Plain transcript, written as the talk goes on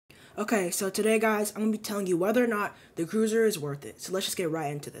Okay, so today guys, I'm going to be telling you whether or not the cruiser is worth it. So let's just get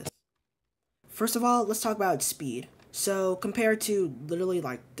right into this. First of all, let's talk about its speed. So compared to literally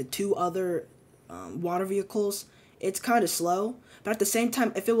like the two other water vehicles, it's kind of slow. But at the same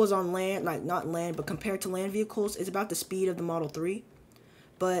time, if it was on land, like not land, but compared to land vehicles, it's about the speed of the Model 3.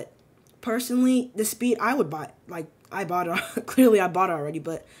 But personally, the speed I would buy, like I bought it, clearly I bought it already,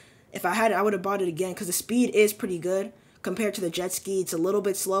 but if I had it, I would have bought it again because the speed is pretty good. Compared to the jet ski, it's a little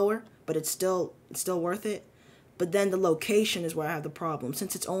bit slower, but it's still worth it. But then the location is where I have the problem.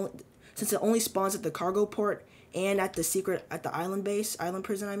 Since it only spawns at the cargo port and at the island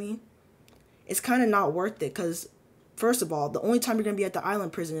prison, I mean, it's kind of not worth it because first of all, the only time you're going to be at the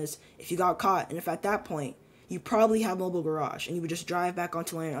island prison is if you got caught, and if at that point you probably have mobile garage and you would just drive back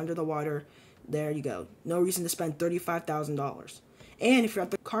onto land under the water, there you go. No reason to spend $35,000. And if you're at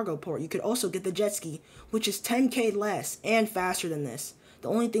the cargo port, you could also get the jet ski, which is 10K less and faster than this. The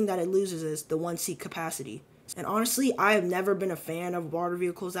only thing that it loses is the one-seat capacity. And honestly, I have never been a fan of water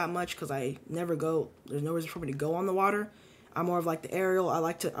vehicles that much because I never go. There's no reason for me to go on the water. I'm more of like the aerial. I'd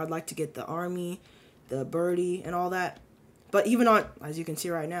like to get the Army, the Birdie, and all that. But even on, as you can see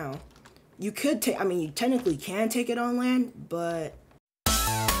right now, you could take. I mean, you technically can take it on land, but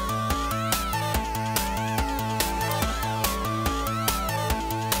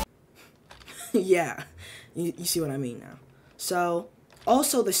yeah, you see what I mean now. So,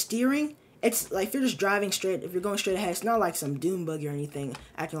 also the steering, it's like if you're just driving straight, if you're going straight ahead, it's not like some dune buggy or anything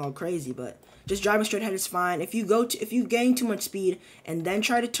acting all crazy, but just driving straight ahead is fine. If you gain too much speed and then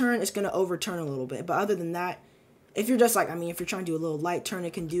try to turn, it's going to overturn a little bit. But other than that, if you're just like, I mean, if you're trying to do a little light turn,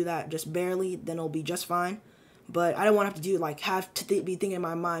 it can do that just barely, then it'll be just fine. But I don't want to have to do, like, be thinking in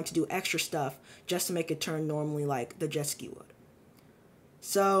my mind to do extra stuff just to make it turn normally like the jet ski would.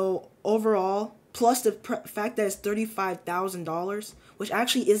 So, overall, plus the fact that it's $35,000, which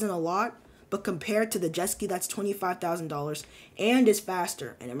actually isn't a lot, but compared to the jet ski, that's $25,000, and is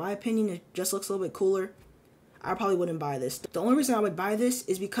faster. And in my opinion, it just looks a little bit cooler. I probably wouldn't buy this. The only reason I would buy this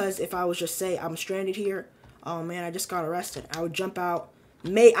is because if I was just say I'm stranded here, oh man, I just got arrested, I would jump out.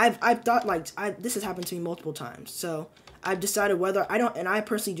 I've thought like this has happened to me multiple times. So I've decided whether I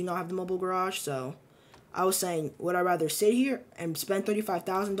personally do not have the mobile garage, so I was saying, would I rather sit here and spend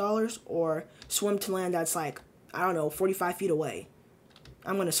 $35,000 or swim to land that's like, I don't know, 45 feet away?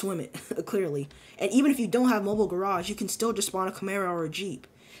 I'm going to swim it, clearly. And even if you don't have mobile garage, you can still just spawn a Camaro or a Jeep.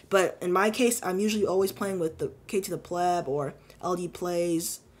 But in my case, I'm usually always playing with the K to the Pleb or LD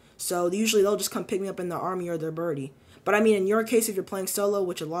Plays. So usually they'll just come pick me up in the Army or their Birdie. But I mean, in your case, if you're playing solo,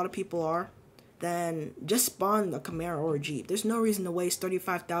 which a lot of people are, then just spawn a Camaro or a Jeep. There's no reason to waste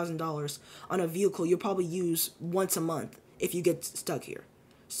 $35,000 on a vehicle you'll probably use once a month if you get stuck here.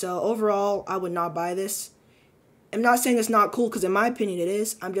 So overall, I would not buy this. I'm not saying it's not cool because in my opinion it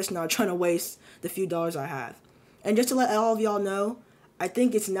is. I'm just not trying to waste the few dollars I have. And just to let all of y'all know, I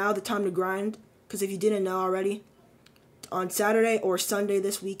think it's now the time to grind because if you didn't know already, on Saturday or Sunday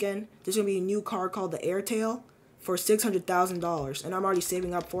this weekend, there's going to be a new car called the Airtail for $600,000 and I'm already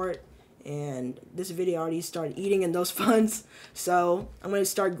saving up for it. And this video already started eating in those funds. So I'm going to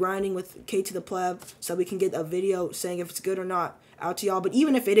start grinding with K to the Pleb so we can get a video saying if it's good or not out to y'all. But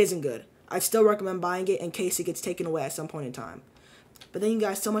even if it isn't good, I'd still recommend buying it in case it gets taken away at some point in time. But thank you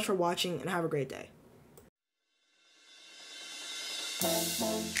guys so much for watching and have a great day.